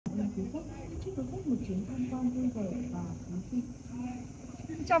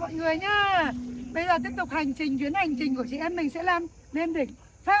Chào mọi người nhá. Bây giờ tiếp tục chuyến hành trình của chị em mình sẽ lên đỉnh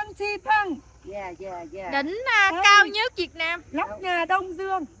Phan Xipang. Đỉnh cao nhất Việt Nam. Lóc nhà Đông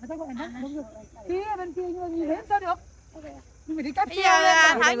Dương. Phía bên kia nhìn thấy sao được? Nhưng mà đi cáp treo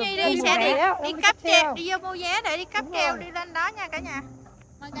lên. Thảo Nhi đi cáp treo, đi vô mua vé để đi cáp treo đi lên đó nha cả nhà.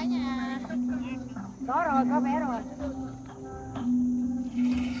 Mời cả nhà. Có rồi, có vé rồi.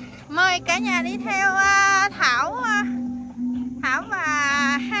 Mời cả nhà đi theo Thảo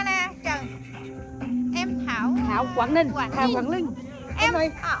và Hana Trần. Em Thảo Quảng Ninh. Quảng Ninh.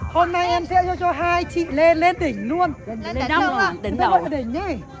 Hôm nay em sẽ cho hai chị lên đỉnh luôn. Lên đỉnh luôn à? Đỉnh đầu. Đỉnh nhá.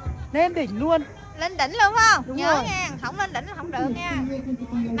 Lên đỉnh luôn. Lên đỉnh luôn phải không? Đúng nhớ rồi. Nha, không lên đỉnh là không được nha.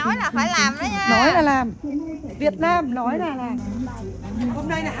 Nói là phải làm đó nha. Nói là làm. Việt Nam nói là làm. Hôm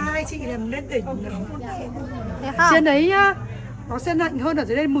nay là hai chị lên đỉnh. Trên đấy nhá, nó sẽ lạnh hơn ở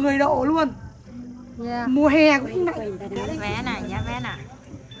dưới đây 10 độ luôn. Mùa hè cũng không lạnh. Vé nè, giá vé nè.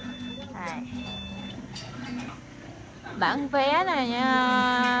 Bản vé này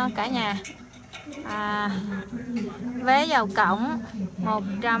nha cả nhà. Vé vào cổng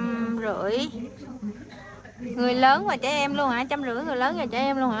 150. Người lớn và trẻ em luôn hả? 150 người lớn và trẻ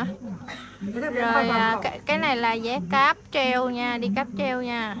em luôn hả? Rồi cái này là vé cáp treo nha, đi cáp treo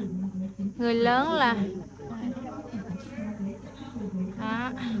nha. Người lớn là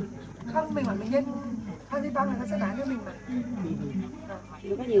đó. Không, mình hỏi mình lên Phan Xipang là nó sẽ bán cho mình mà.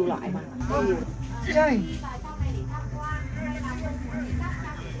 Nó có nhiều loại mà. Chơi.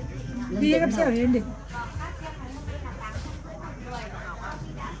 Đi cáp treo lên đỉnh.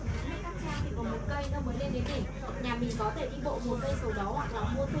 Lên đến đỉnh, nhà mình có thể đi bộ 1 cây số đó hoặc là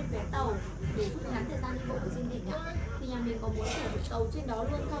mua thêm vé tàu để rút ngắn thời gian đi bộ ở trên đỉnh ạ. Thì nhà mình có muốn thử tàu trên đó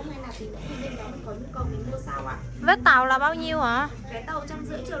luôn không, hay là tí nữa thì bên đó mình có nhu cầu mình mua sao ạ? Vé tàu là bao nhiêu hả? Vé tàu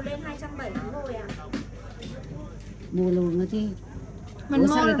 150 chiều lên 270 thôi ạ. Mua luôn đó chứ. Mình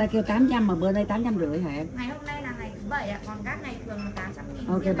sao người ta kêu 800 mà bữa nay 850 hả em? Ngày hôm nay là ngày thứ 7 ạ, còn các ngày thường là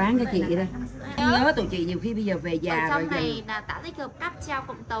 800.000. Ok, bán cho chị đây. Nhớ tụi chị nhiều khi bây giờ về già ở rồi. Trong này là đã tích hợp cáp treo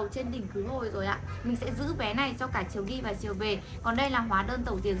cộng tàu trên đỉnh khứ hồi rồi ạ. Mình sẽ giữ vé này cho cả chiều đi và chiều về. Còn đây là hóa đơn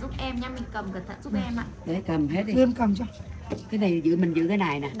tàu tiền giúp em nha, mình cầm cẩn thận giúp em ạ. Để cầm hết đi. Em cầm cho. Cái này mình giữ cái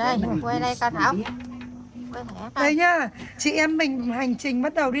này nè. Đây, quay đây coi Thảo. Quay thẻ coi. Đây nhá, chị em mình hành trình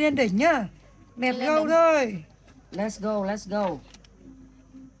bắt đầu đi lên đỉnh nhá. Let's go thôi. Let's go.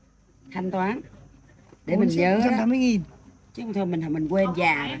 Thanh toán để mình nhớ 180.000. chứ không thôi mình quên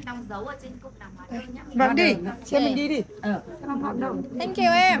già rồi. Em đóng dấu ở trên cục đằng hóa đơn nhá. Vâng đi, chị em mình đi đi. Thank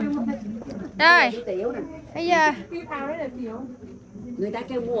you em. Rồi, bây giờ người ta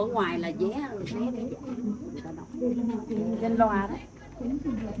kêu mua ở ngoài là vé trên loa đó.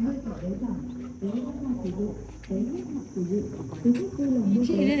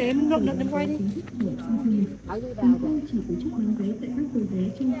 Chị đi để em lộn em quay đi. Ở dưới đào chỉ tổ chức bán vé tại các quầy vé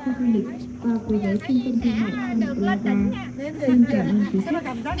trong khu du lịch và quầy vé trung tâm thương mại Thăng Long Giang. Xin cảm ơn quý khách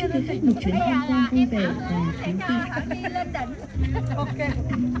đã thực hiện một chuyến tham quan vui vẻ và thú vị. Ok.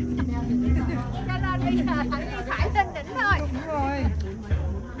 cho nên bây giờ Thảo Nhi phải lên đỉnh thôi. Đúng rồi.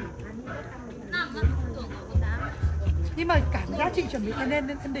 Nhưng mà cảm giác chị chuẩn bị lên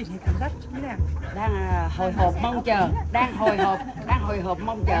đỉnh thì cảm giác như thế nào? đang hồi hộp mong chờ, đang hồi hộp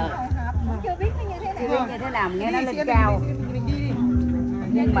mong chờ. Chưa biết nó như thế nào. Chưa biết như thế nào, nghe nó lên cao.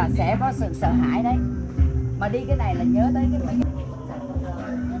 Nhưng mà sẽ có sự sợ hãi đấy. Mà đi cái này là nhớ tới cái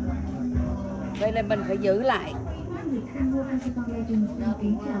vậy là mình phải giữ lại.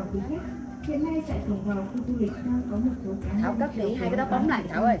 Thảo cất đi, hai cái đó bấm lại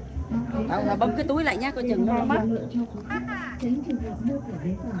Thảo ơi. Thảo bấm cái túi lại nhá, coi chừng nó mất.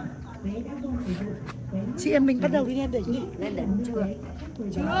 Chị em mình bắt đầu đi lên đỉnh đi. Lên đỉnh chưa?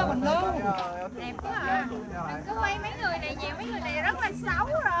 Chưa, còn lâu. Đẹp quá à. Mình cứ quay mấy người này nhiều, mấy người này rất là xấu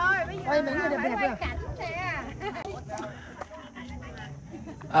rồi. Bây giờ quay mấy người đẹp đẹp quay à? cảnh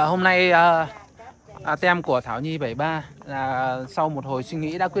nè. Hôm nay tem của Thảo Nhi 73 là sau một hồi suy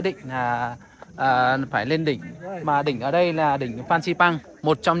nghĩ đã quyết định là phải lên đỉnh. Mà đỉnh ở đây là đỉnh Phan Xipang,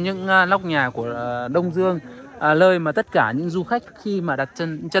 một trong những nóc nhà của Đông Dương, nơi mà tất cả những du khách khi mà đặt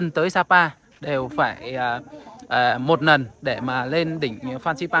chân tới Sapa đều phải một lần để mà lên đỉnh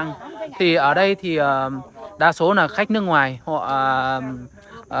Phan Xipang. Thì ở đây thì đa số là khách nước ngoài họ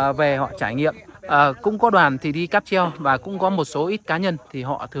về họ trải nghiệm. Cũng có đoàn thì đi cáp treo và cũng có một số ít cá nhân thì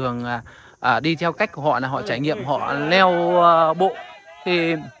họ thường đi theo cách của họ là họ trải nghiệm, họ leo bộ.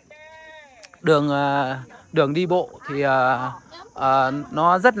 Thì đường đi bộ thì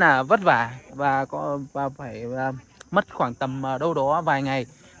nó rất là vất vả và phải mất khoảng tầm đâu đó vài ngày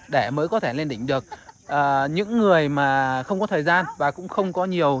để mới có thể lên đỉnh được. Những người mà không có thời gian và cũng không có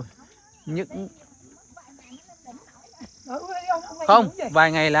nhiều những Không,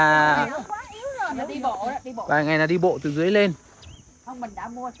 vài ngày là đi bộ đó, đi bộ. vài ngày là đi bộ từ dưới lên. Không, mình đã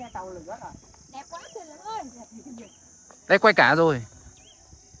mua xe tàu lửa rồi. Đẹp quá trời ơi. Đây quay cả rồi.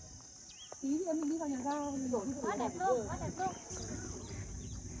 Quá đẹp luôn, quá đẹp luôn.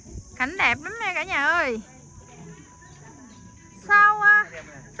 Cảnh đẹp lắm nha cả nhà ơi. Sau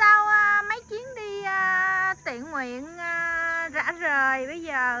mấy chuyến đi tiện nguyện rã rời, bây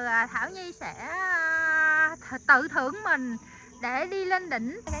giờ Thảo Nhi sẽ tự thưởng mình để đi lên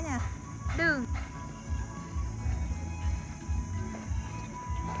đỉnh cả nhà. Đường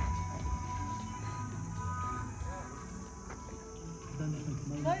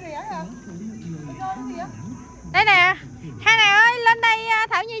đây nè, hai này ơi, lên đây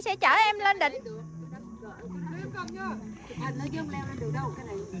Thảo Nhi sẽ chở em lên đỉnh.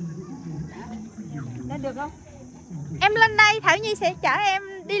 Lên được không? Em lên đây Thảo Nhi sẽ chở em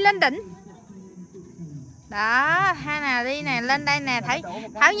đi lên đỉnh. Đó, hai nè đi nè, lên đây nè,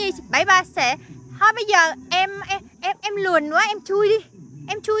 Thảo Nhi 73 sẽ. Thôi bây giờ em lùn quá, em chui đi.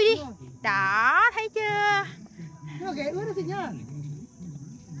 Em chui đi. Đó, thấy chưa?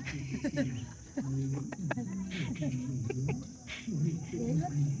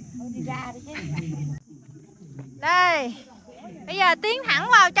 Đây. Bây giờ tiến thẳng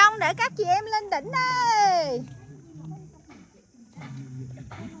vào trong để các chị em lên đỉnh đây.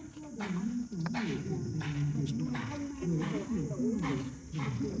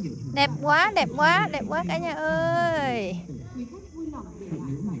 Đẹp quá, đẹp quá, đẹp quá cả nhà ơi.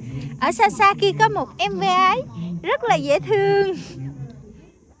 Ở xa xa kia có một em bé gái rất là dễ thương.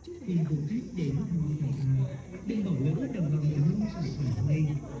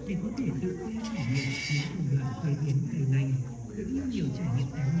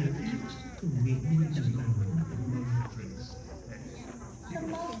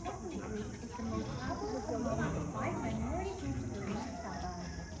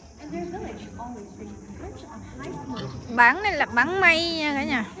 Bản này là bản mây nha cả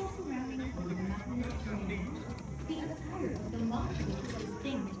nhà.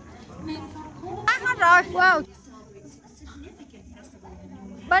 Hết rồi, wow.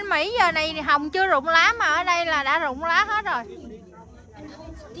 Bên Mỹ giờ này thì hồng chưa rụng lá mà ở đây là đã rụng lá hết rồi.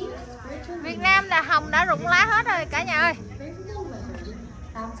 Việt Nam là hồng đã rụng lá hết rồi cả nhà ơi.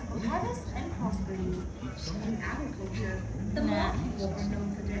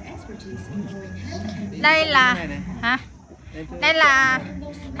 Đây là hả? Đây là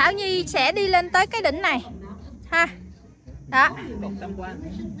Thảo Nhi sẽ đi lên tới cái đỉnh này ha. Đó.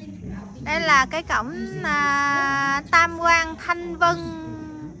 Đây là cái cổng Tam Quan Thanh Vân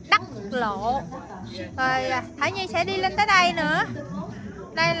Đắc Lộ. Rồi Thảo Nhi sẽ đi lên tới đây nữa.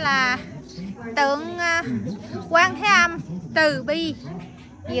 Đây là tượng Quan Thế Âm từ bi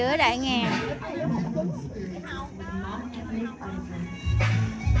giữa đại ngàn.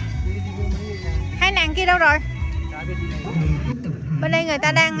 Hai nàng kia đâu rồi? Bên đây người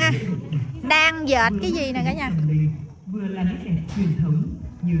ta đang dệt cái gì nè cả nhà. Vừa là nét đẹp truyền thống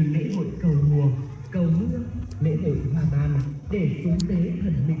như lễ hội cầu mùa, cầu mưa, lễ hội hoa ban để cúng tế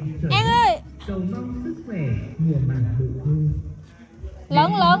thần linh trời đất, cầu mong sức khỏe mùa màng bội thu.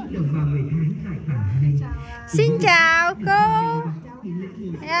 Lớn. Xin chào cô.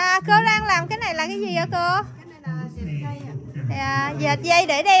 Cô đang làm cái này là cái gì hả cô? Dệt dây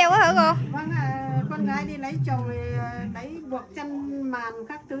để đeo hả cô? Vâng, con gái đi lấy chồng thì lấy buộc chân màn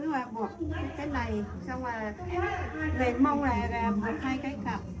các thứ mà buộc cái này, xong là về mông là buộc hai cái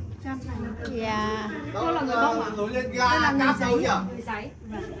cặp chân này. Dạ. Đó là người Mông à? Lên ga cáp đâu nhỉ? Người giấy.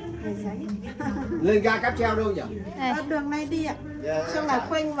 Lên ga cáp treo đâu nhỉ? Ở đường này đi ạ. Xong là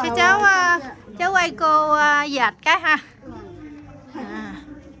quanh vào. Cháu quay cô dệt cái ha.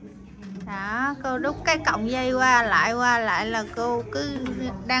 Đó, cô đút cái cọng dây qua lại là cô cứ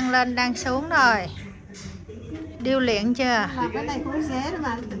đang lên đang xuống rồi. Điêu luyện chưa? Cái này cũng dễ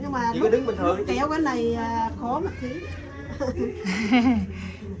mà, nhưng mà chỉ có đứng bình thường kéo cái này khó một tí.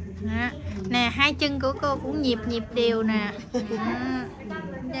 Nè, hai chân của cô cũng nhịp đều nè.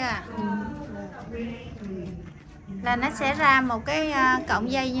 Yeah. Là nó sẽ ra một cái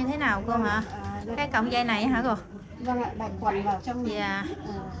cọng dây như thế nào cô hả? Cái cọng dây này hả cô? Vâng ạ, lại quặn vào trong này. Dạ.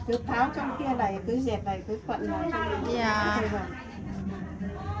 Cứ tháo trong kia này, cứ dệt này, cứ quặn vào trong này. Dạ.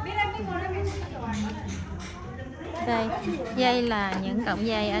 Đây, dây là những cọng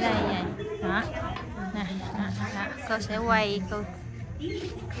dây ở đây vậy. Đó. Nè, đó. Cô sẽ quay cô.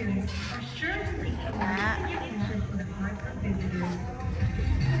 Đó.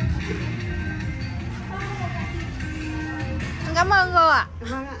 Cảm ơn cô ạ.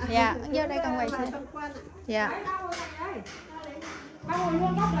 Vâng ạ. Dạ, vô đây con quay xem. Dạ.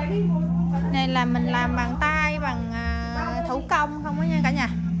 Này là mình làm bằng tay bằng thủ công không đó nha cả nhà.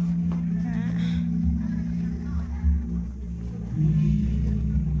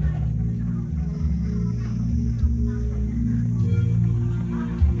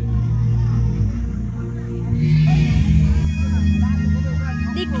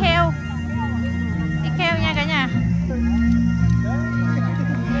 Đi kheo nha cả nhà.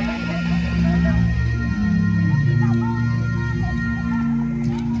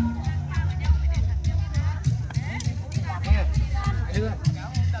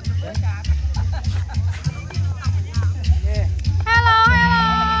 Hello,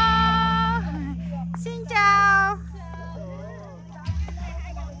 hello. Xin chào.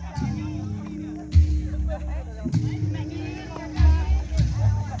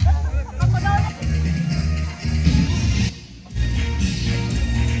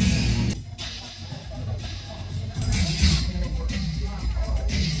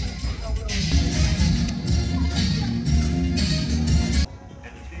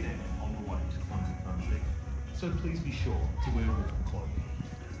 So please be sure to wear warm clothing.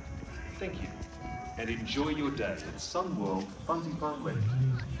 Thank you, and enjoy your day at Sun World Funzy Fun Lake.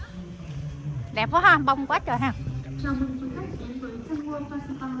 Đẹp quá ha, bông quá trời ha.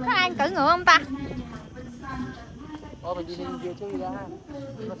 Có ai cưỡi ngựa không ta?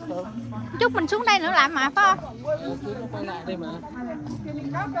 Chút mình xuống đây nữa lại mà phải không? Quay lại đây mà.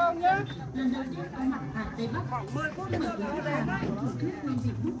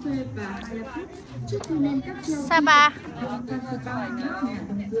 Sapa.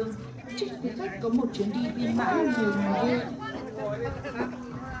 Chúc quý khách có một chuyến đi viên mãn nhiều niềm vui.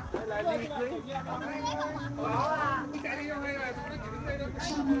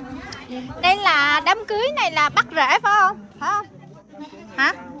 Đây là đám cưới này là bắt rễ phải không? Phải không?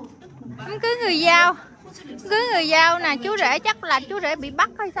 Hả? Đám cưới người Dao. Cưới người Dao nè, chú rể chắc là chú rể bị bắt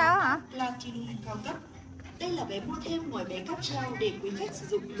hay sao hả? Là trình hình cao cấp. Đây là vé mua thêm ngoài vé cáp treo để quý khách sử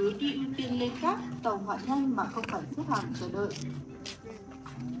dụng lối đi ưu tiên lên cáp, tàu hỏa nhanh mà không phải xếp hàng chờ đợi.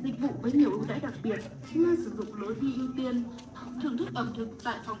 Dịch vụ với nhiều ưu đãi đặc biệt như sử dụng lối đi ưu tiên, thưởng thức ẩm thực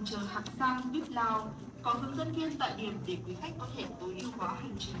tại phòng chờ hạng sang VIP Lounge, có hướng dẫn viên tại điểm để quý khách có thể tối ưu hóa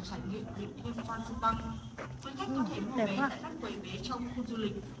hành trình trải nghiệm địa thêm Phan Xipang. Quý khách có thể mua vé tại các quầy vé trong khu du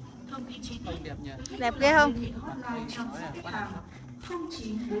lịch. Thông tin chi tiết Đẹp ghê không? hotline chăm sóc khách hàng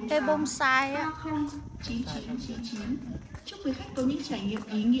 0943 Cây bonsai á. 9999. Chúc quý khách có những trải nghiệm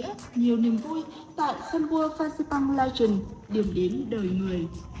ý nghĩa, nhiều niềm vui tại Sun World Phan Xipang Legend, điểm đến đời người.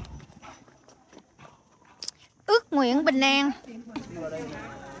 Ước nguyện bình an.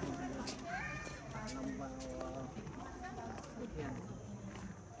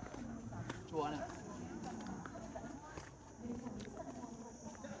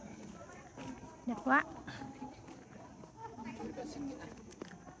 Đẹp quá.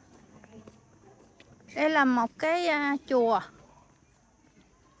 Đây là một cái chùa.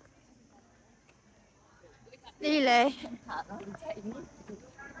 Đi lệ.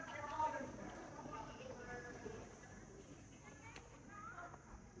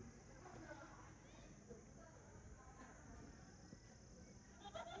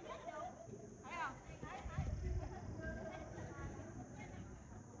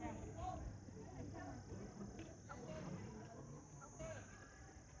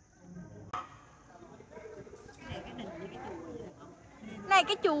 Này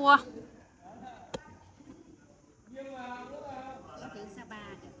cái chùa.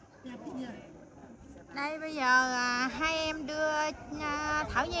 Đây bây giờ hai em đưa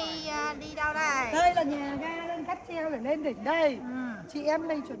Thảo Nhi đi đâu đây? Đây là nhà ga lên cáp treo để lên đỉnh đây. Chị em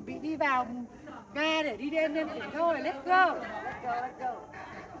mình chuẩn bị đi vào ga để đi lên đỉnh thôi. Let's go.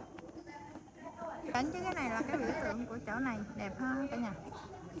 Chứ cái này là cái biểu tượng của chỗ này đẹp ha cả nhà.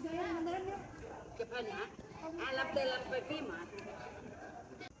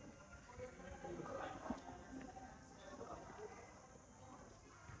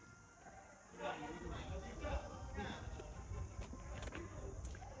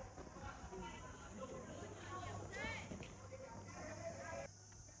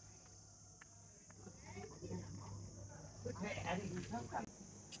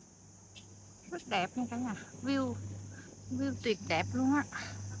 Rất đẹp nha cả nhà, view tuyệt đẹp luôn á.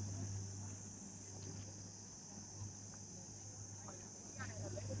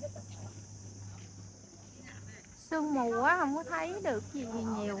 Sương mù quá không có thấy được gì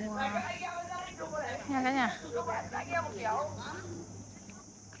nhiều nha cả nhà.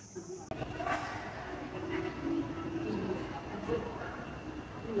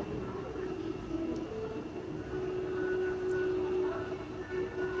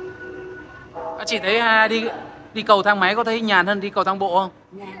 Chị thấy đi cầu thang máy có thấy nhàn hơn đi cầu thang bộ không?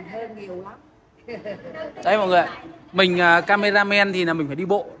 Nhàn hơn nhiều lắm. Đấy mọi người ạ. Mình cameraman thì là mình phải đi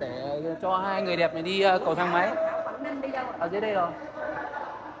bộ để cho hai người đẹp này đi cầu thang máy. Ở dưới đây rồi.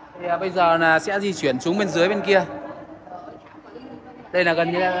 Thì bây giờ là sẽ di chuyển xuống bên dưới bên kia. Đây là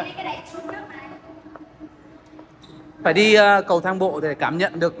gần như là phải đi cầu thang bộ để cảm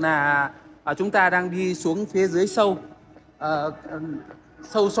nhận được là chúng ta đang đi xuống phía dưới sâu,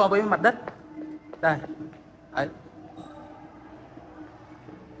 sâu so với mặt đất. Đây. Đấy.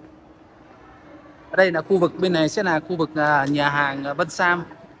 Ở đây là khu vực bên này sẽ là khu vực nhà hàng Vân Sam.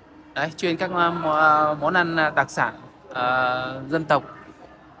 Đấy, chuyên các món ăn đặc sản dân tộc.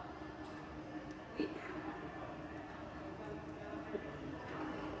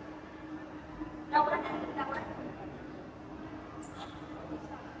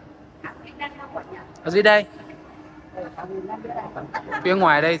 Ở dưới đây, phía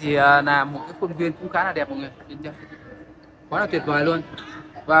ngoài đây thì là một cái khuôn viên cũng khá là đẹp mọi người, nhìn chưa? Quá là tuyệt vời luôn.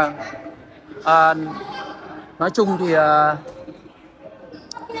 Và nói chung thì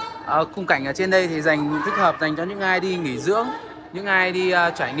khung cảnh ở trên đây thì thích hợp dành cho những ai đi nghỉ dưỡng, những ai đi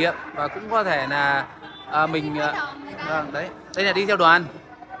trải nghiệm, và cũng có thể là mình đấy, đây là đi theo đoàn.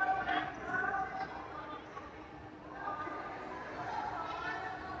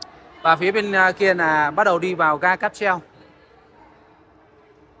 Và phía bên kia là bắt đầu đi vào ga cáp treo.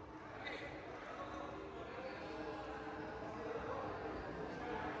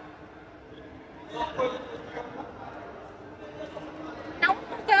 Nóng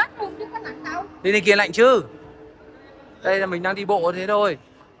chết luôn chứ có lạnh đâu. Đi bên kia lạnh chứ. Đây là mình đang đi bộ thế thôi.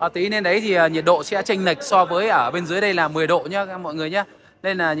 Tí lên đấy thì nhiệt độ sẽ chênh lệch so với ở bên dưới đây là 10 độ nhá mọi người nhá.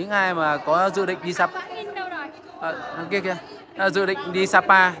 Nên là những ai mà có dự định đi Sapa dự định đi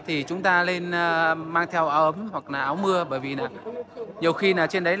Sapa thì chúng ta lên mang theo áo ấm hoặc là áo mưa, bởi vì là nhiều khi là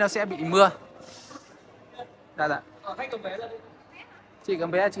trên đấy nó sẽ bị mưa. Dạ. Chị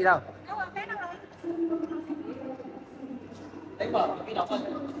cầm vé chị đâu?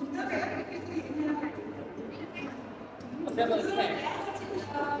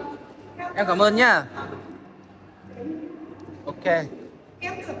 Em cảm ơn nhá. Ok.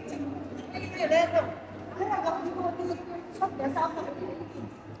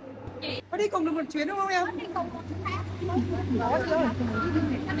 Có đi cùng được một chuyến đúng không em?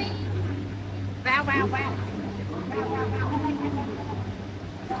 Vào.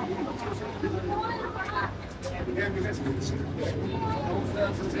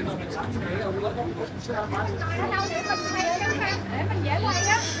 Để mình dễ quay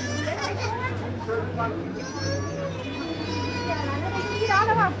á. Đó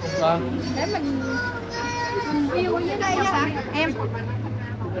đúng không? Vâng. Để mình view ở dưới đây á.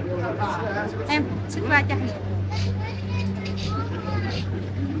 Em xin qua cho.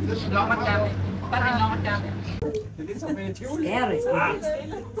 Lo mắt cam đi. Bắt anh lo mắt cam đi.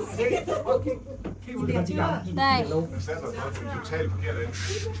 Đây.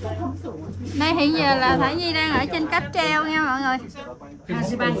 Đây hiện giờ là Thảo Nhi đang ở trên cáp treo nha mọi người.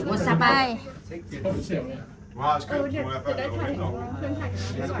 Đây.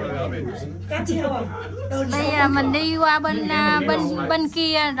 Bây giờ mình đi qua bên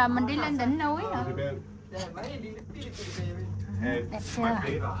kia rồi mình đi lên đỉnh núi rồi. Đẹp chưa?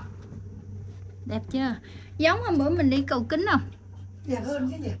 Đẹp chưa? Giống hôm bữa mình đi cầu kính không? Đẹp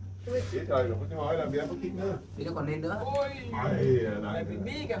hơn chứ nhỉ? Thì nó còn lên nữa.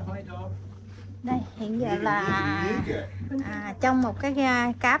 Đây hiện giờ là trong một cái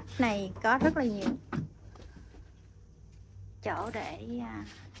cáp này có rất là nhiều chỗ để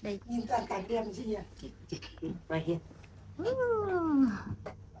đi. Nhìn toàn cảnh đẹp chứ nhỉ? Right here.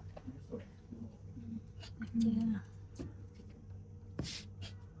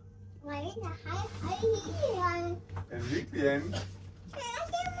 En weekend.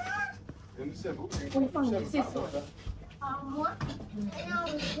 En ser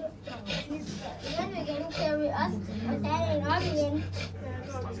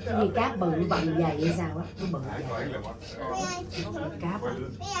Cái gì cáp bự bằng dày hay sao á? Nó bự dày. Cáp.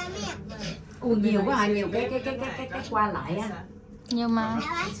 Ui nhiều quá hả? Nhiều cái qua lại á. Nhưng mà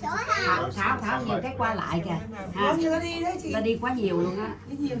Tháo nhiều cái qua lại kìa. Ta đi quá nhiều luôn á.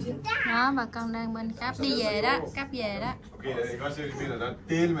 đó bà con đang bên cáp đi về đó, cáp về đó. Okay, jeg kan godt se, at de mener, der er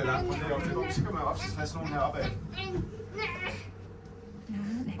del med langt. Prøv lige op, så kan man op til sådan nogle heroppe af.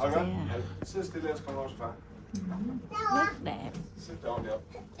 Hold godt. Sid stille, jeg skal komme over til far. Rất đẹp. Sæt dig ordentligt op.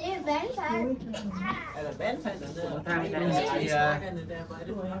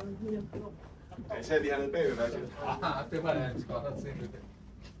 Ja, især de hernede bagved, faktisk. Det var godt at se det. Det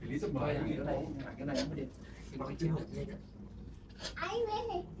er ligesom mig. Cái này không điện.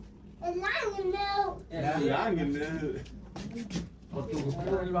 Ja, langt ned. Og du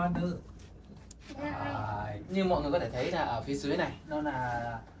kan lige bare ned. Như mọi người có thể thấy là ở phía dưới này nó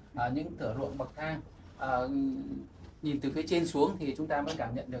là những thửa ruộng bậc thang. Nhìn từ phía trên xuống thì chúng ta mới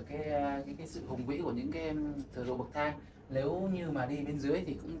cảm nhận được cái sự hùng vĩ của những cái thửa ruộng bậc thang. Nếu như mà đi bên dưới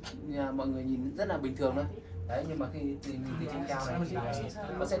thì cũng mọi người nhìn rất là bình thường thôi. Đấy, nhưng mà khi nhìn từ trên cao này thì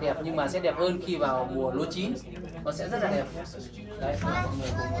nó sẽ đẹp, nhưng mà sẽ đẹp hơn khi vào mùa lúa chín, nó sẽ rất là đẹp. Đấy, mọi người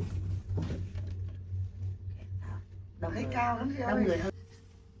cùng thấy cao lắm chị ơi.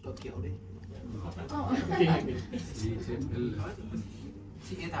 kiểu đi.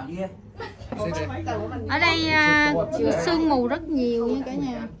 Chị Thảo Nhi. Ở đây sương mù rất nhiều nha cả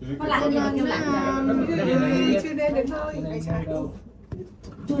nhà. Chưa lên đến nơi.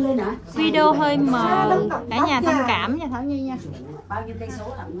 Chưa lên hả? Video hơi mờ, cả nhà thông cảm nha Thảo Nhi nha. Bao nhiêu cây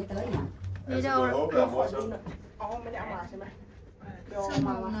số là mới tới nhỉ? Video sương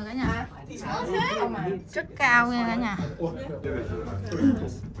mù nè cả nhà. Rất cao nha cả nhà.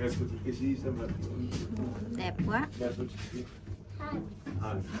 Đẹp quá.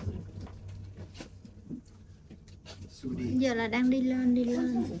 Giờ là đang đi lên.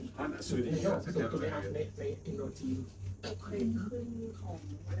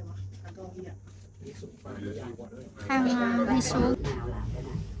 Thang đi xuống.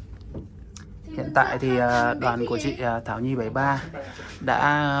 Hiện tại thì đoàn của chị Thảo Nhi 73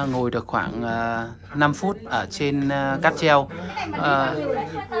 đã ngồi được khoảng 5 phút ở trên cáp treo.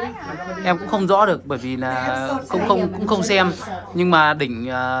 Em cũng không rõ được bởi vì là cũng không xem, nhưng mà đỉnh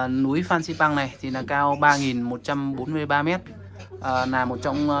núi Phan Xipang này thì là cao 3.143 m, là một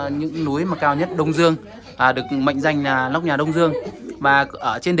trong những núi mà cao nhất Đông Dương, được mệnh danh là Lóc Nhà Đông Dương. Và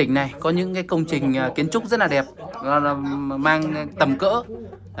ở trên đỉnh này có những cái công trình kiến trúc rất là đẹp, mang tầm cỡ.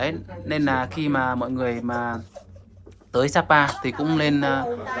 Đấy, nên là khi mà mọi người mà tới Sapa thì cũng lên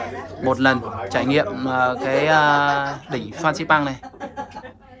một lần trải nghiệm cái đỉnh Phan Xipang này.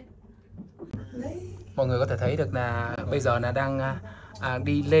 Mọi người có thể thấy được là bây giờ là đang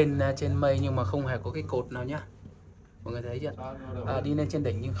đi lên trên mây nhưng mà không hề có cái cột nào nhá. Mọi người thấy chưa? Đi lên trên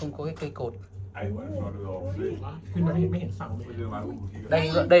đỉnh nhưng không có cái cây cột.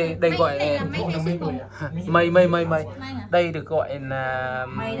 Đây gọi là mây. Đây được gọi là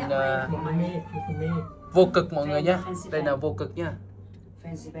vô cực mọi người nhá. Đây là vô cực nhá.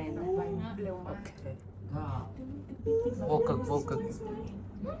 Okay. Vô cực.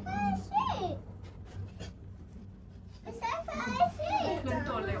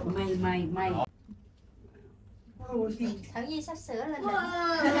 Mây. Thảo Nhi sắp sửa lên đỉnh.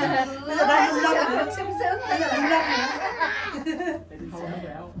 Bây giờ đang sung sướng. Bây giờ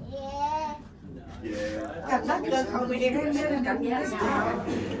cảm giác được không? Mình lên cảm giác sao?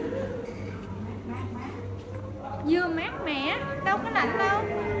 Dưa mát mẻ, đâu có lạnh đâu.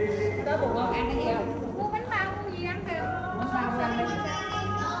 Tới bụng ngon ăn cái gì không? Mua bánh bao mua gì ăn kìa.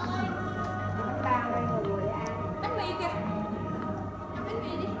 Bánh mì kìa. Bánh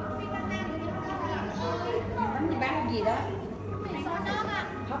mì đi. Bán gì đó?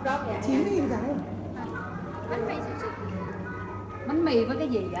 Hot dog vậy? 9.000 cái. Bánh mì xúc xích. Bánh mì với cái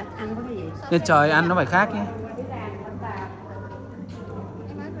gì vậy? Ăn với cái gì? Nên trời ăn nó phải khác nhé.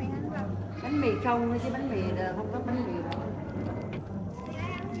 Bánh mì không thôi chứ bánh mì không có bánh mì đâu.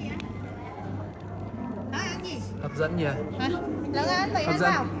 Hấp dẫn nhỉ? Lớn bánh mì hấp ăn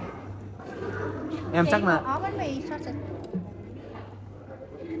dẫn. vào. Em chắc là Bánh mì sausage.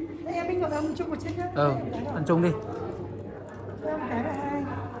 Đây em mình gọi ăn chung một chiếc nhá. ăn chung đi. Một cái là 2.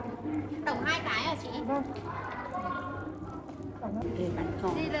 Tổng 2 cái à chị? Vâng.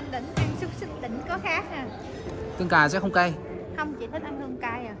 Đi lên đỉnh ăn xúc xích đỉnh có khác nè. Tương cà sẽ không cay. Không, chị thích ăn hương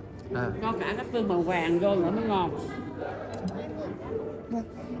cay à. Có cả các tương màu vàng vô nữa mới ngon.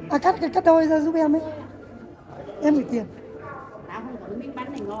 Cắt đôi ra giúp em ấy. Em gửi tiền. Thảo không thử miếng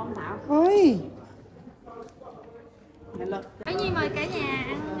bánh này ngon Thảo. Thôi. Thảo Nhi mời cả nhà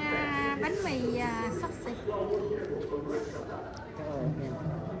ăn bánh mì sausage.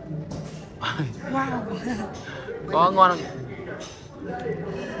 Wow. Có ngon không?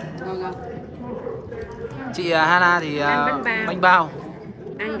 Ngon. Chị Hana thì bánh bao.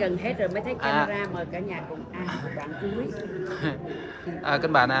 Ăn gần hết rồi mới thấy camera, mời cả nhà cùng ăn đoạn cuối.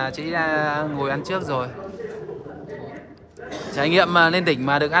 Căn bản là chị đã ngồi ăn trước rồi. Trải nghiệm lên đỉnh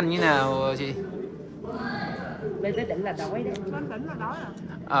mà được ăn như nào chị? Lên tới đỉnh là đói đấy.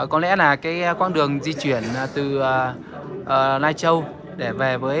 Có lẽ là cái quãng đường di chuyển từ Lai Châu để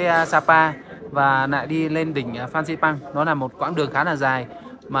về với Sapa và lại đi lên đỉnh Phan Xipang, nó là một quãng đường khá là dài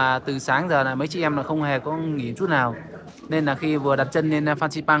mà từ sáng giờ là mấy chị em là không hề có nghỉ chút nào, nên là khi vừa đặt chân lên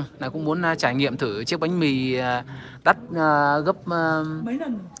Phan Xipang là cũng muốn trải nghiệm thử chiếc bánh mì đắt gấp mấy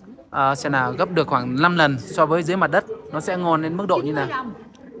lần xem nào, gấp được khoảng 5 lần so với dưới mặt đất, nó sẽ ngon đến mức độ như nào.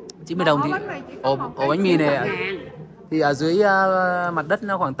 90 đồng thì ổ bánh mì này thì ở dưới mặt đất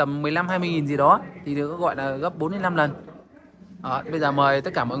nó khoảng tầm 15-20 nghìn gì đó, thì được gọi là gấp 4 đến 5 lần. Đó, bây giờ mời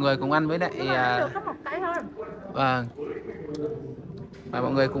tất cả mọi người cùng ăn với lại và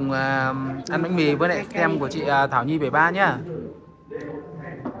mọi người cùng ăn bánh mì với lại kem của chị Thảo Nhi 73 nhá.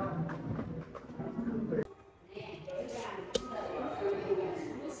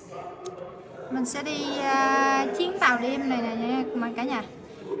 Mình sẽ đi chuyến tàu đêm này nè nha cả nhà.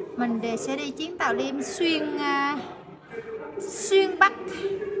 Mình sẽ đi chuyến tàu đêm xuyên Bắc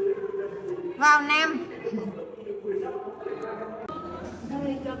vào Nam.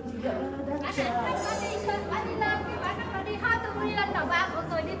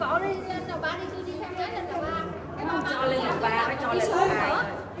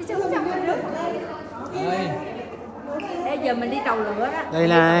 Bây giờ mình đi tàu lửa đó. Đây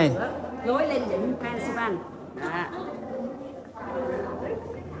này. Lối lên đỉnh Phan.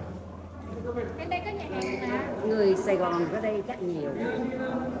 Người Sài Gòn ở đây rất nhiều.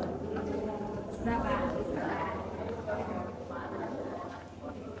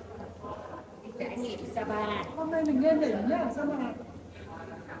 Trải nghiệm Sapa. Hôm nay mình lên đỉnh nhá, sao mà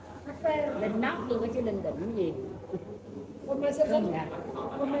lên nóc luôn chứ lên đỉnh gì. hôm nay sẽ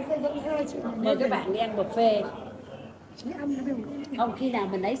dẫn 2 chị mời các bạn đi ăn buffet. Không, khi nào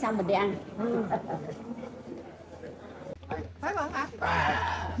mình lấy xong mình đi ăn. Phải không hả?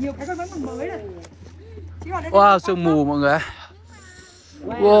 Nhiều cái con vẫn còn mới này. Wow, sương mù mọi người.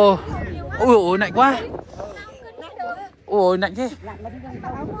 Wow. Ôi ôi lạnh quá. Ôi lạnh thế.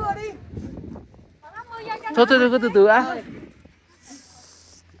 Áo mưa đi. Thôi cứ từ từ á.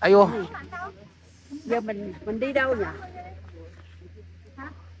 Ai ô. Giờ mình đi đâu nhỉ?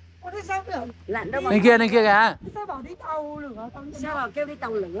 Sao được? Lạnh đâu mà. Bên kia kìa. Sao bảo đi tàu lửa? Sao bảo kêu đi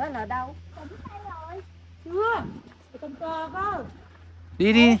tàu lửa là đâu? Chưa. Tầm cờ cơ.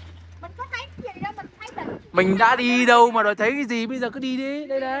 Đi. Mình có thấy cái gì đâu, mình thấy đỉnh. Mình đã đi đâu mà đòi thấy cái gì, bây giờ cứ đi đi.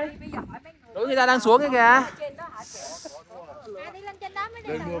 Đây đấy. Đối người ta đang xuống kìa. Đi lên trên đó mới đi.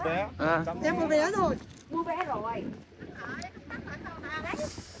 Mua vé. Em mua vé rồi. Mua vé rồi.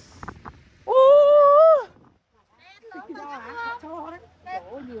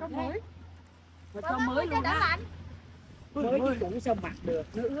 Cho mới luôn á. Mới chứ cũng sao mặc được,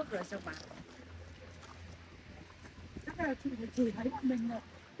 nó ướt rồi sao mặc. Chắc là chị chỉ thấy mình là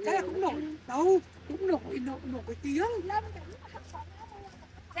chắc là cũng nổi đâu, cũng nổi cái tiếng.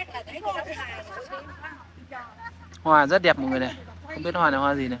 Chắc là thấy cái đống này. Hoa rất đẹp mọi người này. Không biết hoa là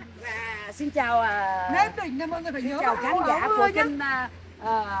hoa gì này. Và xin chào Lên đỉnh là mọi người phải nhớ chào khán giả của kênh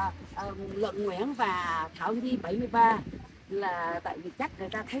Luận Nguyễn và Thao Nhi 73. Là tại vì chắc người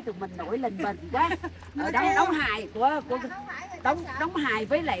ta thấy tụi mình nổi lên mình quá. Ở đóng hài của đóng hài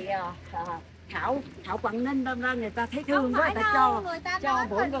với lại Thảo Quảng Ninh, đâm ra người ta thấy thương quá, người ta cho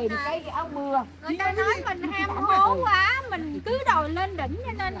mỗi người một cái áo mưa. Người ta nói mình ham hố quá, mình cứ đòi lên đỉnh,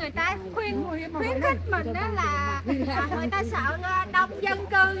 cho nên người ta khuyến khích mình đó là người ta sợ đông dân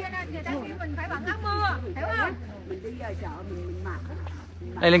cư, cho nên người ta kêu mình phải bận áo mưa, hiểu không? Mình đi chợ mình mặc.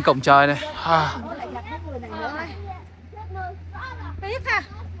 Đây lên cổng trời này. Biết ha,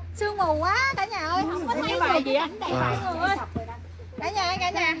 sương mù quá cả nhà ơi, không có thấy bài gì á. Cả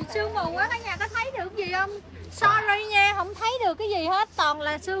nhà, sương mù quá, cả nhà có thấy được gì không? Sorry nha, không thấy được cái gì hết, toàn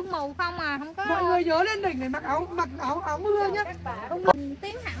là sương mù không à, không có. Mọi người nhớ lên đỉnh để mặc áo mưa nhá. Mình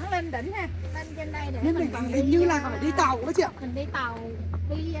tiến thẳng lên đỉnh ha, lên trên đây để lên đỉnh hình như là phải đi tàu đó chị ạ. Mình đi tàu,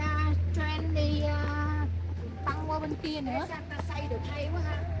 đi train, đi tăng qua bên kia nữa. Ta xây được hay quá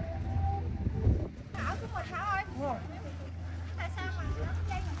ha. Thảo của mình Thảo ơi. Tại sao mà nó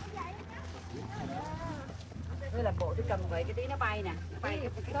dây mà nó dây đó? Đây là bộ tôi cầm vậy cái tí nó bay nè, nó bay cái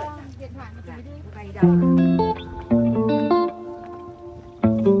con điện thoại mà chị đi. nó bay đâu?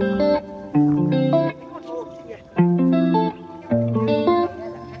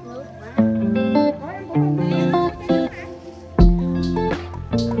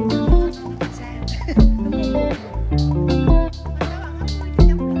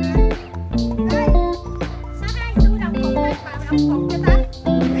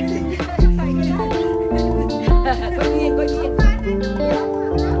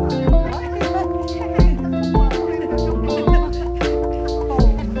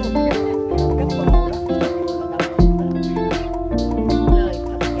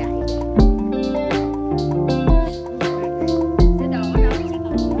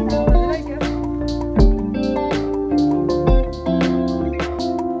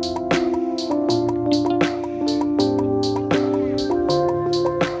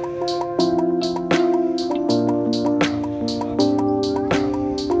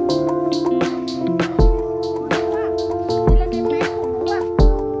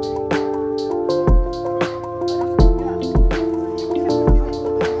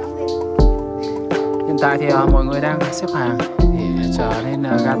 tại thì mọi người đang xếp hàng để chờ lên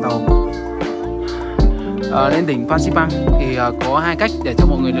ga tàu lên đỉnh Phan Xipang. Thì có hai cách để cho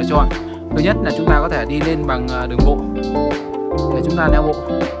mọi người lựa chọn. Thứ nhất là chúng ta có thể đi lên bằng đường bộ để chúng ta leo bộ.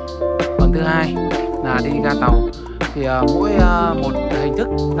 Còn thứ hai là đi ga tàu. Thì mỗi một hình thức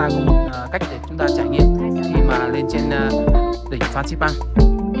ta có một cách để chúng ta trải nghiệm khi mà lên trên đỉnh Phan Xipang.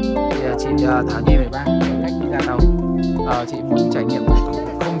 Thì chị Thao Nhi 13 cách đi ga tàu. Chị muốn trải nghiệm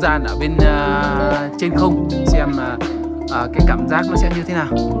không gian ở bên trên không, xem cái cảm giác nó sẽ như thế nào.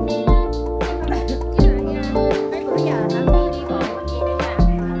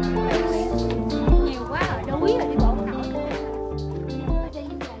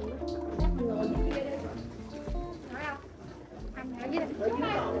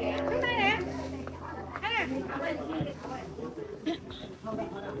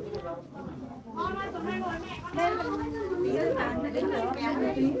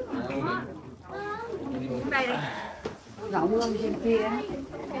 Rộng hơn trên kia.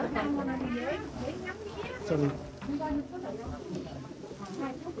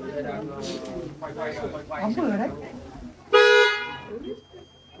 Bóng vừa đấy.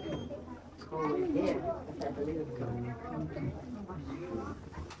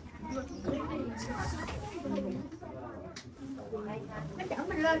 Nó chở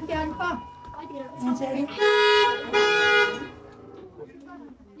mình lên trên không?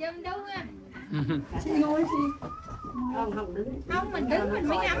 Dương đúng nha. Chị ngồi chị. Không, mình đứng mình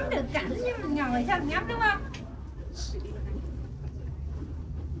mới ngắm được cảnh, chứ mình ngồi sao mình ngắm, đúng không?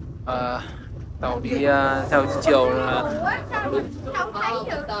 Tàu đi theo chiều là Không thấy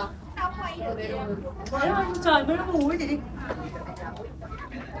được. Không quay được. Trời mới nó mù ấy chị.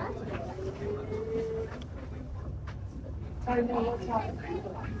 Trời mù.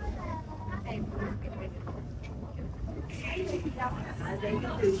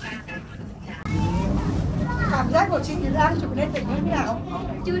 Cảm giác của chị đang chụp lên đỉnh như thế nào?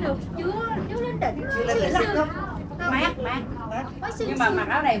 Chưa được, chưa lên đỉnh. Chưa lên đỉnh không? Mát. Nhưng mà mặc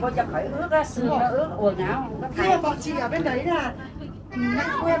áo này vô cho khỏi ướt á, xương nó ướt, quần áo không có Nhưng thay. mà bọn chị ở bên đấy là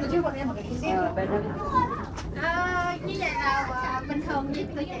quen rồi chứ bọn em ở cái gì? Bên đó. Như vậy là bình thường như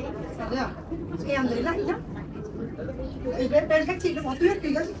vậy. Em thấy lạnh lắm. Thì bên các chị nó có tuyết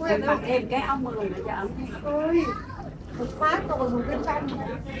thì các chị quen đâu. Mặc thêm cái áo mưa để cho ấm. Ôi, một phát rồi một bên trong.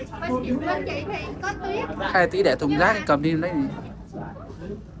 Bên chị thì có tuyết. hay tí để thùng rác cầm đi đấy.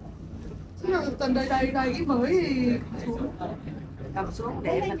 Chứ là tuần đầy cái mới thì xuống. Cầm xuống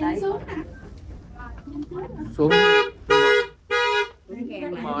để mà thấy. Xuống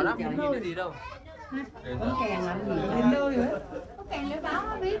Mở lắm, không nhìn gì đâu. Có kèn làm gì? Đến nơi rồi. Có kèn để báo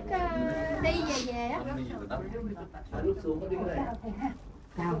nó biết đi về á.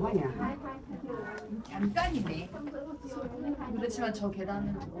 Cao quá nhỉ? 잠깐이네. 그렇지만 저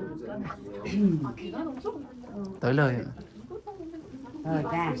계단은 계단 엄청 Tới lời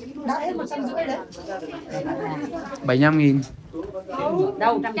Ra. Đã hết 150 đấy. 75.000.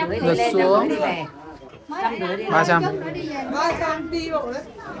 Đâu 150 đi Lượt lên, xuống. 150 đi về. 150 đi lên. 300. 300 đi bộ đấy.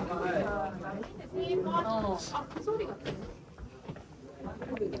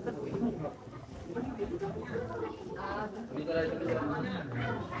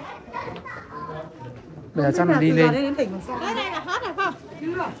 Bây giờ chắc là đi lên. Đến đỉnh sao? Cái này là hết rồi không?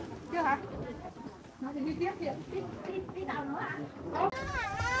 Chưa hả? Nó thì đi tiếp kìa.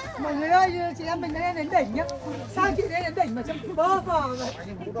 Mọi người ơi, chị em mình đã đến đỉnh nhá. Sao chị đến đỉnh mà trong bơ phờ vậy?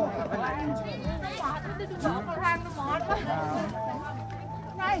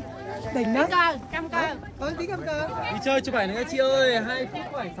 Đây, Đỉnh đó. cầm cờ. Có tí cầm cờ. Đi chơi chụp ảnh này chị ơi, 2 phút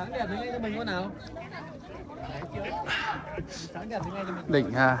có ảnh sáng đẹp thế ngay cho mình con nào. Sáng đẹp thế ngay cho mình.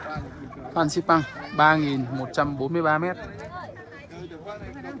 Đỉnh Phan Xipang 3.143 m.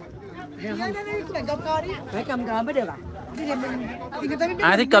 Cảnh cầm cờ đi. Phải cầm cờ mới được à? Thì mình thì người ta mới biết.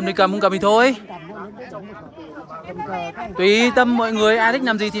 Ai thích cầm thì cầm, không cầm thì thôi. Cầm cờ cái. Tùy tâm mọi người, ai thích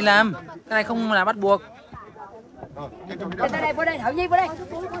làm gì thì làm. Cái này không là bắt buộc. Đây, vô đây, Thảo Nhi vô đây.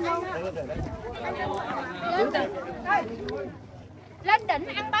 Lên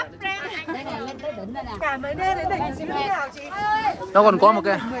đỉnh ăn bắp ra. Đây nè, lên tới đỉnh đây nè. Cả mấy đêm đến đỉnh xíu nào chị. Nó còn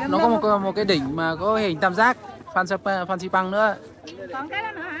có một cái đỉnh mà có hình tam giác Phan Xipang nữa. Còn cái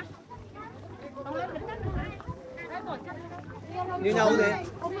đó nữa hả? Như nhau thế.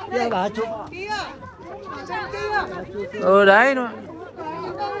 Đây bà chụp. Kia. Trên kia. Đấy nó.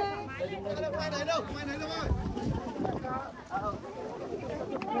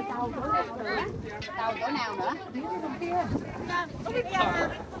 Tàu chỗ nào nữa?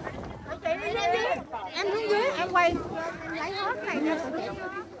 Em xuống dưới, em quay lấy hết này nha.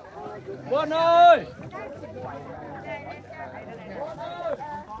 Quân ơi.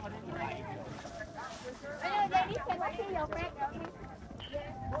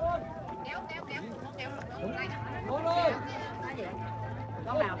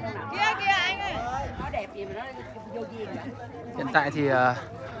 Hiện tại thì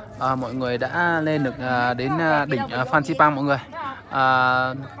mọi người đã lên được đến đỉnh Phan Xipang mọi người.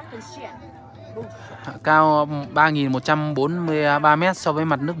 Cao 3.143 m so với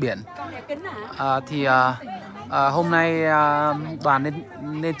mặt nước biển. Hôm nay đoàn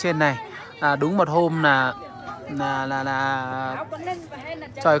lên trên này đúng một hôm là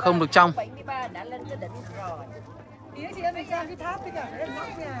trời không được trong.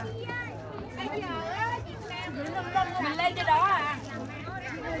 Mình lên cái đó à?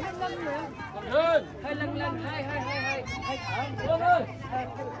 Hơi lân hơi thở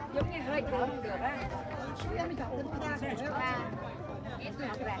giống như hơi thở không được á.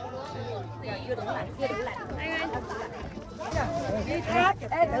 Chưa đủ lạnh.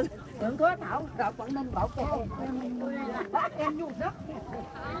 Đừng có Thảo Quảng Ninh bảo kê. Em nhu đất.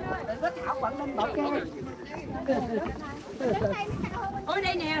 Đừng có Thảo Quảng Ninh bảo kê. Ôi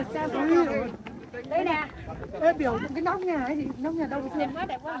đây nè, sao đây nè. Ê, biểu cái nóc nhà ấy thì nóc nhà đâu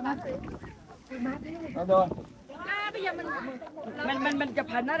đẹp quá. Rồi. Bây giờ mình chụp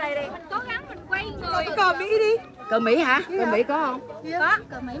hình ở đây đi. Mình cố gắng mình quay người. Cờ Mỹ đi. Cờ Mỹ hả? Cờ Mỹ có không? Có,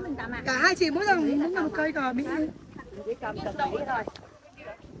 cờ Mỹ mình tạm ạ. Cả hai chị mỗi lần muốn làm một cây cờ Mỹ đi. Chỉ cầm cờ Mỹ thôi.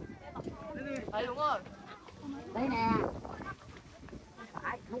 Đấy đúng rồi. Đây nè.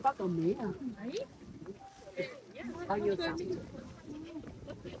 Phải, không có cờ Mỹ đâu. Bao nhiêu sọc?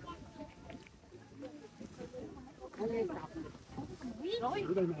 Đây nè,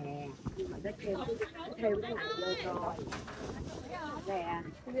 nó theo cái này vô rồi. Nè.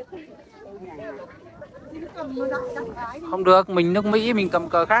 Không được, mình nước Mỹ mình cầm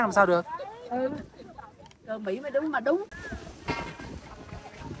cờ khác làm sao được. Cờ Mỹ mới đúng mà đúng.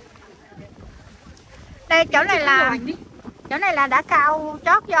 Đây chỗ này là đã cao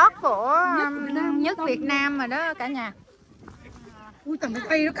chót vót của nhất Việt Nam rồi đó cả nhà. Ui tầm cái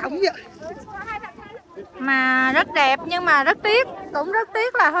cây nó cổng vậy. Mà rất đẹp nhưng mà cũng rất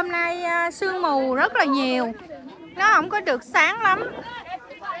tiếc là hôm nay sương mù rất là nhiều. Nó không có được sáng lắm.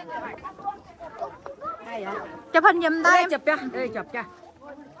 Chụp hình giùm tay em. Chụp cho, đây chụp cho.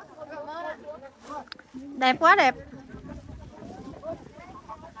 Đẹp quá đẹp.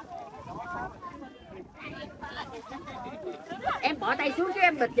 Em bỏ tay xuống cái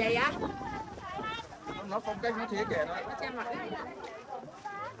em bịch vậy á. Nó phong cách nó thế kìa nó.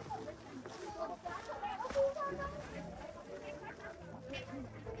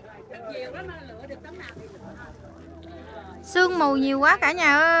 Sương mù nhiều quá cả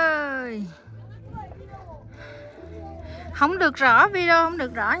nhà ơi. Không được rõ, video không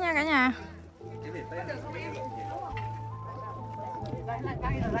được rõ nha cả nhà.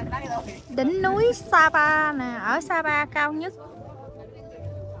 Đỉnh núi Sapa nè, ở Sapa cao nhất.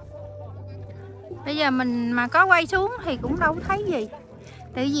 Bây giờ mình mà có quay xuống thì cũng đâu thấy gì.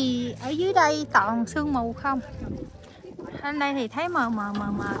 Tại vì ở dưới đây toàn sương mù không. Lên đây thì thấy mờ.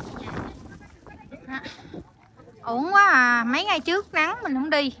 Ổn quá à, mấy ngày trước nắng mình không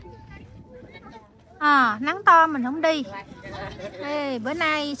đi. Nắng to mình không đi. Ê, bữa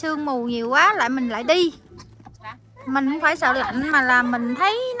nay sương mù nhiều quá lại mình lại đi. Mình không phải sợ lạnh mà là mình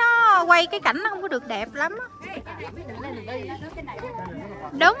thấy nó quay cái cảnh nó không có được đẹp lắm.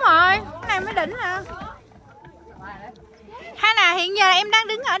 Đúng rồi, cái này mới đỉnh à. Hana hiện giờ em đang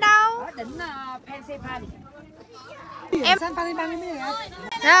đứng ở đâu? Ở đỉnh Phan Xipang. Em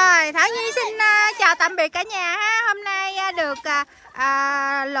rồi Thảo Nhi xin chào tạm biệt cả nhà ha. Hôm nay được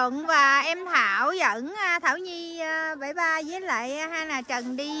Luận và em Thảo dẫn Thảo Nhi 73 với lại Hana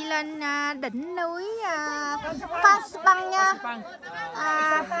Trần đi lên đỉnh núi Phan Xipang nha.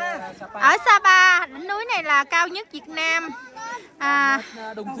 Ở Sapa, đỉnh núi này là cao nhất Việt Nam.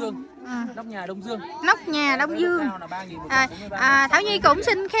 Đông Dương, nóc nhà Đông Dương. Nóc nhà Đông Dương. Thảo Nhi cũng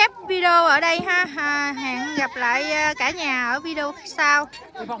xin khép video ở đây ha. Hẹn gặp lại cả nhà ở video sau.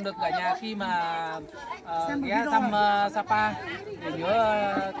 Hy vọng được cả nhà khi mà ghé thăm Sapa thì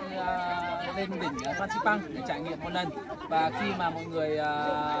nhớ lên đỉnh Phan Xipang để trải nghiệm một lần. Và khi mà mọi người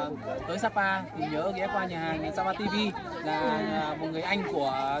tới Sapa thì nhớ ghé qua nhà hàng Sapa TV là một người anh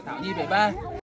của Thảo Nhi 73.